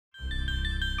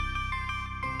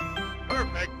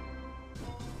perfect.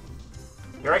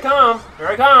 Here I come! Here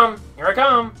I come! Here I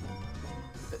come!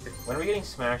 When are we getting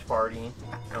Smash Party?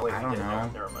 Oh, wait, I don't know.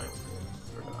 Never mind.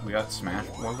 We got Smash.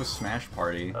 What was Smash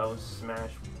Party? Oh,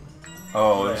 Smash.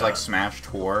 Oh, it was like Smash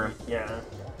Tour. Yeah.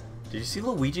 Did you see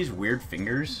Luigi's weird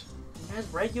fingers? He has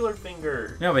regular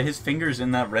fingers. No, but his fingers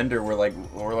in that render were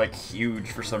like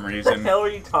huge for some What reason. the hell are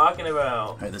you talking about?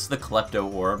 Alright, this is the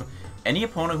Klepto Orb. Any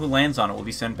opponent who lands on it will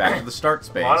be sent back to the start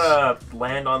space. A lot of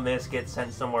land on this, get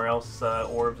sent somewhere else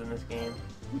orbs in this game.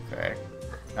 Okay.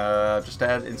 Just to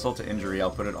add insult to injury, I'll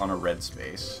put it on a red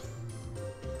space.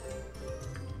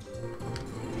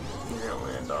 You're gonna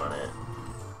land on it.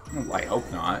 Well, I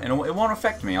hope not. And it won't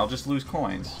affect me, I'll just lose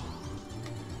coins.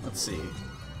 Let's see.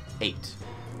 8.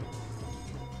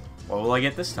 What will I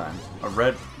get this time? A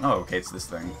red... Oh, okay, it's this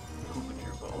thing.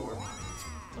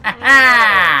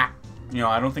 You know,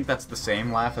 I don't think that's the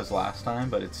same laugh as last time,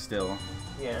 but it's still...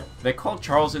 Yeah. They called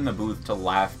Charles in the booth to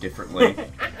laugh differently.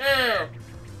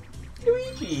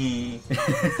 Luigi!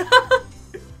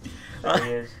 There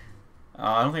he is.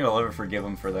 I don't think I'll ever forgive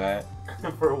him for that.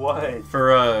 For what?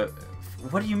 For,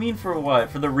 what do you mean for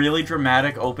what? For the really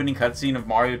dramatic opening cutscene of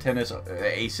Mario Tennis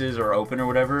Aces or Open or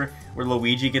whatever, where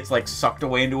Luigi gets, like, sucked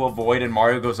away into a void and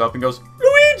Mario goes up and goes,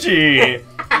 Luigi!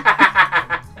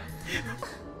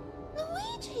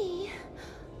 Luigi!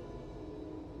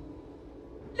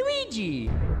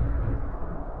 Luigi!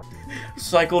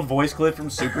 Cycled voice clip from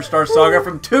Superstar Saga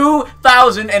from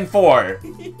 2004!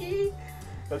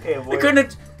 Okay, They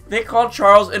couldn't... They called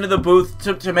Charles into the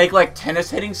booth to make, like, tennis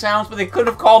hitting sounds, but they could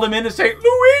have called him in to say,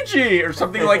 Luigi! Or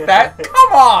something like that.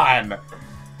 Come on!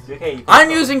 Okay, I'm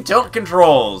using tilt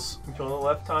controls! Control the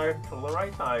left tire, control the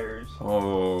right tires.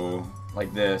 Oh,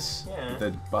 like this. Yeah. With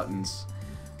the buttons.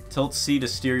 Tilt C to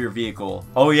steer your vehicle.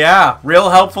 Oh yeah, real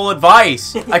helpful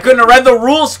advice! I couldn't have read the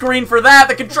rule screen for that!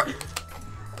 The control...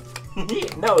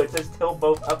 No, it says tilt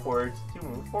both upwards to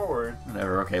move forward.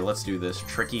 Whatever, okay, let's do this.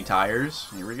 Tricky tires.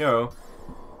 Here we go.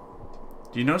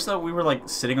 Do you notice that we were, like,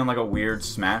 sitting on, like, a weird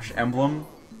Smash emblem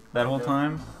that whole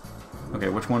time? Okay,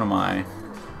 which one am I?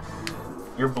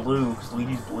 You're blue, because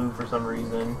Luigi's blue for some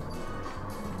reason.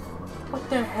 What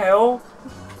the hell?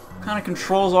 What kind of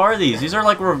controls are these? These are,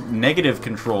 like, negative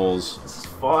controls. This is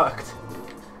fucked.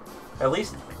 At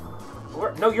least...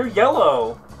 No, you're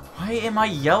yellow. Why am I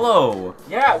yellow?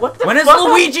 Yeah, what the When has fuck?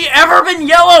 Luigi ever been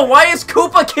yellow? Why is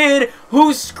Koopa Kid,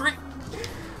 who's scream...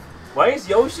 Why is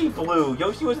Yoshi blue?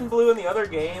 Yoshi wasn't blue in the other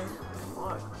game.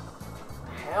 What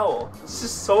the hell? This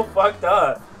is so fucked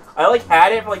up. I like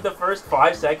had it for like the first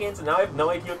 5 seconds, and now I have no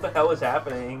idea what the hell is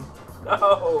happening.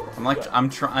 No. I'm like,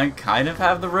 I kind of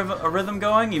have the rhythm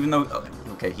going, even though...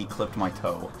 okay, he clipped my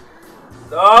toe.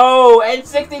 Oh,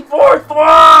 N64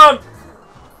 Thwomp!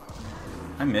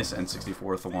 I miss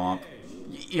N64 Thwomp.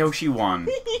 Yoshi won.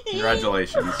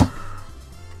 Congratulations.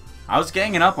 I was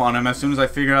ganging up on him as soon as I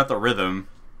figured out the rhythm.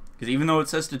 Because even though it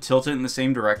says to tilt it in the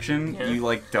same direction, you,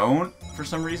 like, don't, for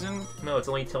some reason. No, it's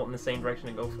only tilt in the same direction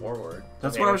and go forward.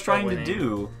 That's what I was trying to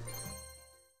do.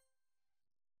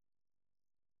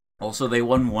 Also, they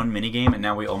won one minigame, and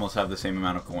now we almost have the same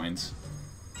amount of coins.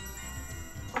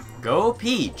 Go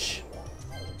Peach!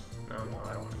 No,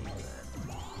 I don't want to use that.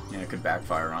 Yeah, it could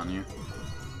backfire on you.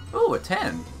 Oh, a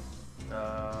 10!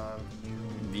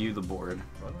 View the board.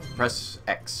 Press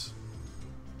X.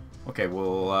 Okay,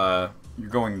 well, you're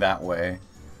going that way.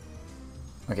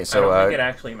 Okay, so, I don't think it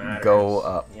actually matters. Go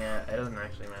up. Yeah, it doesn't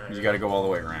actually matter. You gotta go all the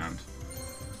way around.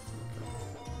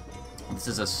 This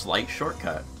is a slight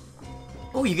shortcut.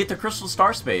 Oh, you get the Crystal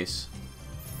Star Space.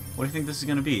 What do you think this is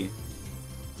gonna be?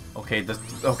 Okay,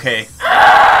 okay.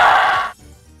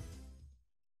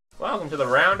 Welcome to the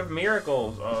round of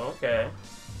miracles. Oh, okay.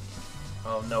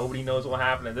 Oh, nobody knows what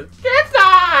happened at this. Chance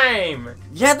time!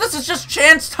 Yeah, this is just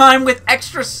chance time with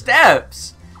extra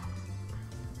steps!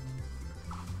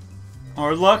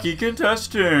 Our lucky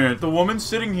contestant, the woman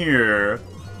sitting here.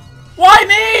 Why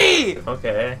me?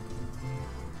 Okay.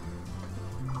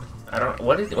 I don't.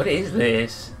 What is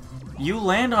this? You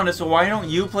land on it, so why don't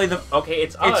you play the? Okay,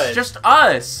 it's us. It's just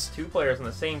us. 2 players on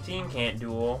the same team can't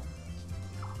duel.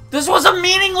 This was a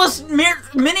meaningless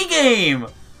minigame.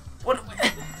 What?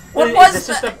 What is was this?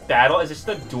 that? Just a battle? Is this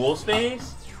just a duel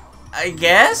space? I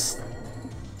guess.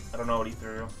 I don't know what he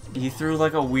threw. He threw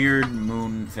like a weird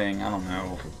moon thing. I don't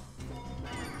know.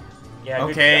 Yeah.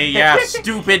 Okay, yeah,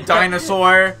 stupid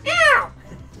dinosaur.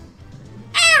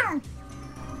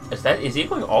 Is he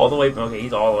going all the way? Okay,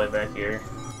 he's all the way back here.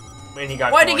 And he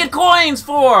got. Why'd he get coins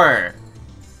for?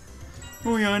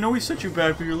 Oh yeah, I know we set you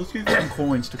back here. Let's get some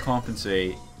coins to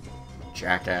compensate.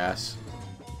 Jackass.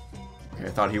 Okay,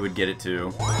 I thought he would get it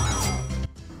too. Wow.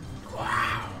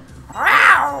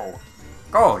 Wow!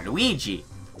 Oh, Luigi.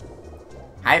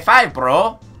 High five,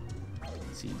 bro.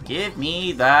 Let's see, give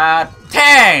me the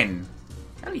 10.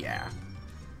 Hell yeah.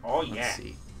 Oh yeah. Let's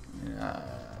see.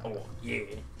 Oh yeah.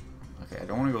 Okay, I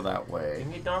don't want to go that You way.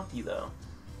 can get Donkey though.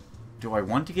 Do I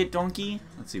want to get Donkey?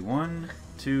 Let's see. 1,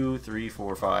 2, 3,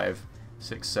 4, 5,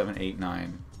 6, 7, 8,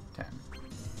 9, 10.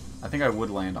 I think I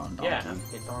would land on Donkey. Yeah,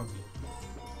 get Donkey.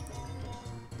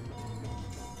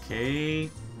 Okay.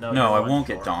 No, No, I you're won't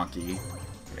get unsure. Donkey.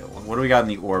 Okay, well, what do we got in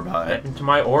the orb hut? To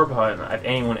my orb hut, if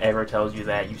anyone ever tells you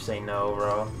that, you say no,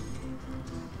 bro.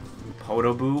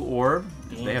 Podoboo orb?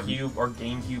 They have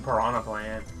GameCube Piranha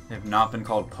Plant. not been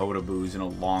called Podoboos in a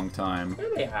long time. Yeah,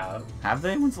 they have. Have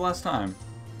they? When's the last time?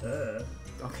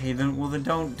 Okay, then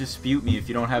don't dispute me if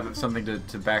you don't have something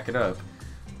to back it up.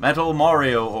 Metal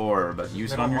Mario orb.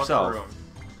 Use it on yourself.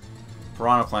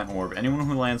 Piranha Plant orb. Anyone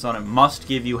who lands on it must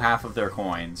give you half of their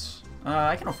coins.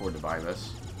 I can afford to buy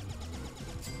this.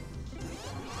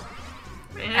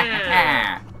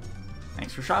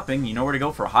 Thanks for shopping. You know where to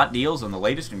go for hot deals on the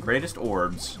latest and greatest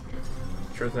orbs.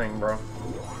 Sure thing, bro.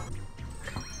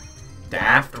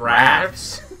 Daft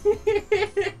Rafts.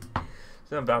 Something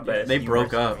about that. They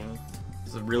broke humorous up. to me.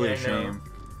 It's really Yeah, a I know. shame.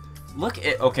 Look,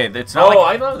 okay, it's not Oh,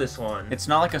 like I love this one. it's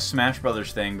not like a Smash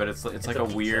Brothers thing, but it's like a a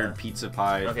weird pizza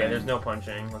pie Okay, thing. there's no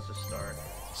punching. Let's just start.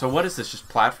 So what is this? Just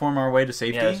platform our way to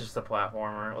safety? Yeah, it's just a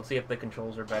platformer. Let's see if the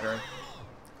controls are better.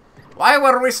 Why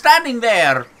were we standing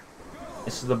there?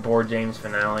 This is the Board Games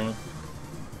finale.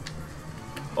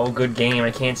 Oh, good game.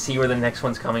 I can't see where the next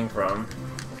one's coming from.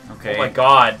 Okay. Oh my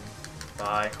god.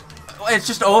 Bye. It's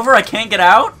just over? I can't get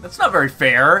out? That's not very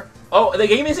fair. Oh, the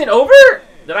game isn't over?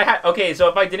 Did I have... Okay, so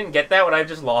if I didn't get that, would I have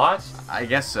just lost? I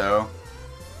guess so.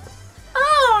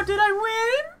 Oh, did I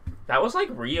win? That was, like,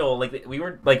 real. Like, we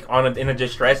were, like, in a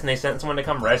distress, and they sent someone to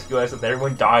come rescue us, and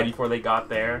everyone died before they got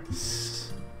there.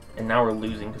 And now we're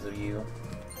losing because of you.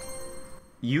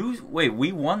 Wait,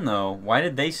 we won, though. Why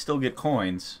did they still get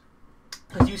coins?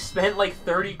 Because you spent, like,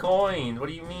 30 coins. What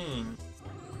do you mean?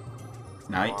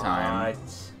 Nighttime. What?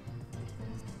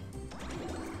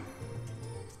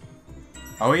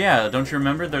 Oh yeah, don't you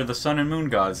remember? They're the sun and moon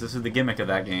gods. This is the gimmick of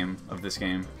this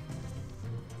game.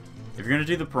 If you're gonna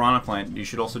do the Piranha Plant, you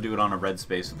should also do it on a red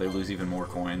space so they lose even more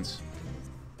coins.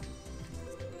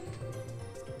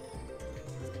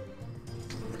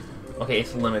 Okay,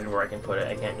 it's limited where I can put it.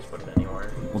 I can't just put it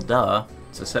anywhere. Well, duh.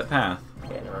 It's a set path.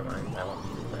 Okay, never mind. I won't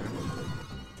use it then.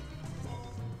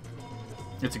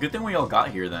 It's a good thing we all got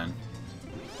here then.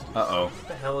 Uh-oh. What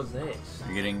the hell is this?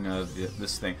 You're getting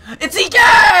this thing. It's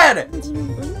Egad!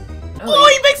 Oh,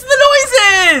 he makes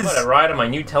the noises! What a ride on my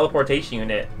new teleportation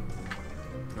unit.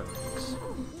 No thanks.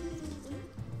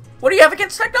 What do you have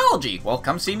against technology? Well,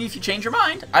 come see me if you change your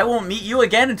mind. I won't meet you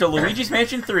again until Luigi's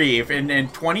Mansion 3 in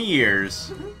 20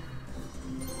 years.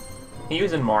 He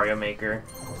was in Mario Maker.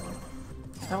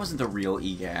 That wasn't the real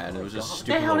Egad. It was just a What the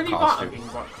stupid hell did little he buy? costume. Okay, he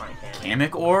bought Clank.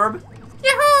 Kamek Orb?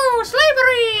 Yahoo!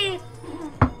 Slavery!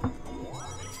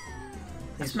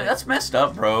 That's messed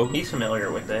up, bro. He's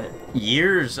familiar with it.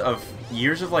 Years of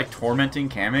like tormenting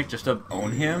Kamek just to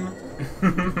own him.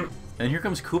 And here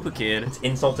comes Koopa Kid. It's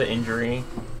insult to injury.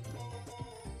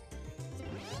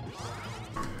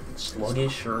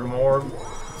 Sluggish Shroom Orb.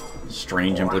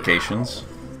 Strange implications.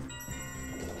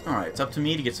 Alright, it's up to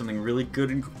me to get something really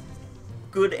good and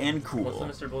cool.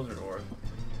 What's the Mr. Blizzard Orb?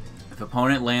 If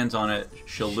opponent lands on it,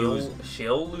 she'll lose.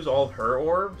 She'll lose all of her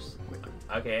orbs?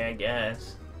 Okay, I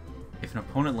guess. If an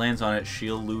opponent lands on it,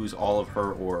 she'll lose all of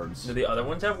her orbs. Do the other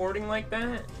ones have wording like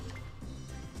that?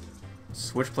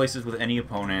 Switch places with any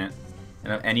opponent,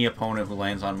 and any opponent who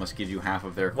lands on must give you half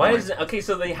of their coins. Why is it? Okay,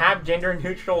 so they have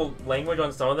gender-neutral language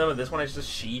on some of them, and this one is just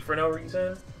she for no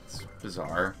reason? It's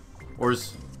bizarre. Or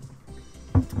is...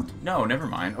 No, never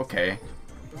mind. Okay.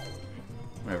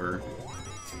 Whatever.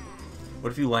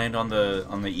 What if you land on the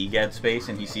EGAD space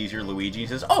and he sees your Luigi and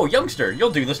says, "Oh, youngster, you'll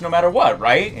do this no matter what,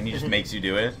 right?" And he just makes you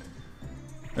do it.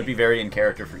 That'd be very in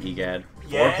character for EGAD.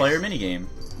 Yes. 4-player minigame.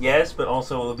 Yes, but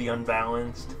also it'll be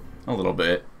unbalanced. A little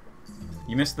bit.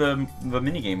 You missed the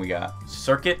minigame we got.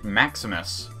 Circuit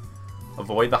Maximus.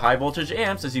 Avoid the high voltage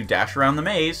amps as you dash around the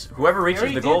maze. Whoever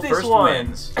reaches the goal first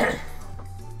wins.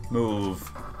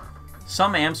 Move.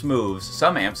 Some amps moves,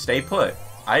 some amps stay put.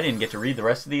 I didn't get to read the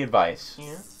rest of the advice.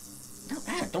 Yeah.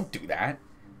 Don't do that.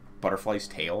 Butterfly's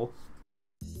tail.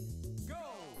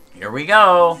 Here we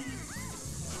go.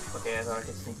 Okay, I thought I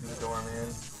could sneak through the door,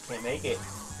 man. Can't make it.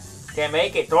 Can't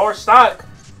make it. Door's stuck.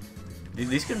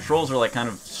 These controls are like kind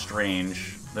of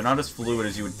strange. They're not as fluid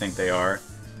as you would think they are.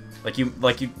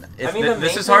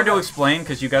 This is hard to explain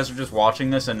because you guys are just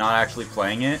watching this and not actually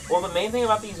playing it. Well, the main thing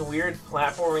about these weird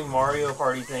platforming Mario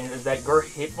Party things is that your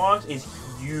hitbox is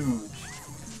huge.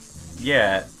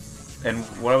 Yeah, and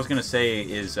what I was gonna say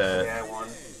is, Yeah, I won.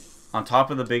 on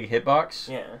top of the big hitbox.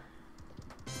 Yeah.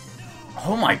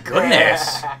 Oh my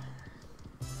goodness!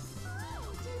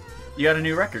 You got a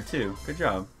new record too. Good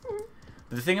job.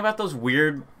 The thing about those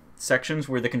weird sections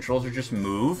where the controls are just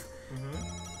move,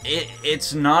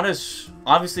 it's not as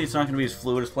obviously it's not going to be as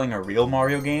fluid as playing a real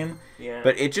Mario game. Yeah.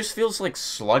 But it just feels like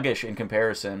sluggish in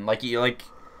comparison. Like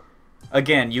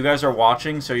again, you guys are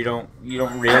watching, so you don't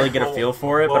really get a feel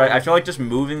for it. But I feel like just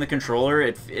moving the controller,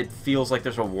 it feels like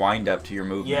there's a wind up to your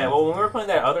movement. Yeah. Well, when we were playing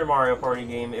that other Mario Party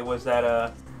game, it was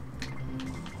that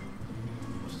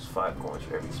this is 5 coins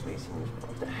for every space you move.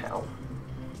 What the hell?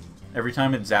 Every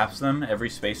time it zaps them, every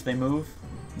space they move,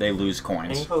 they lose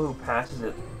coins. Any foe who passes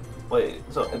it. Wait,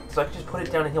 so I can just put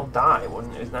it down and he'll die.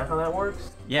 Isn't that how that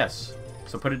works? Yes.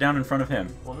 So put it down in front of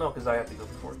him. Well, no, because I have to go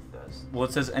before he does. Well,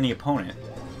 it says any opponent.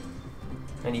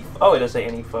 Oh, it does say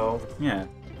any foe. Yeah.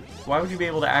 Why would you be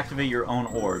able to activate your own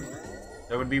orb?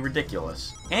 That would be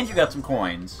ridiculous. And you got some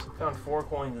coins. Found 4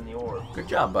 coins in the orb. Good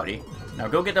job, buddy. Now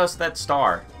go get us that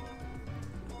star.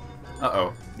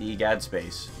 Uh-oh. The EGAD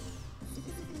space.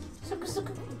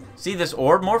 See this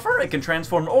orb morpher? It can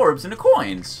transform orbs into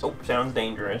coins. Oh, sounds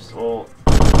dangerous. Well,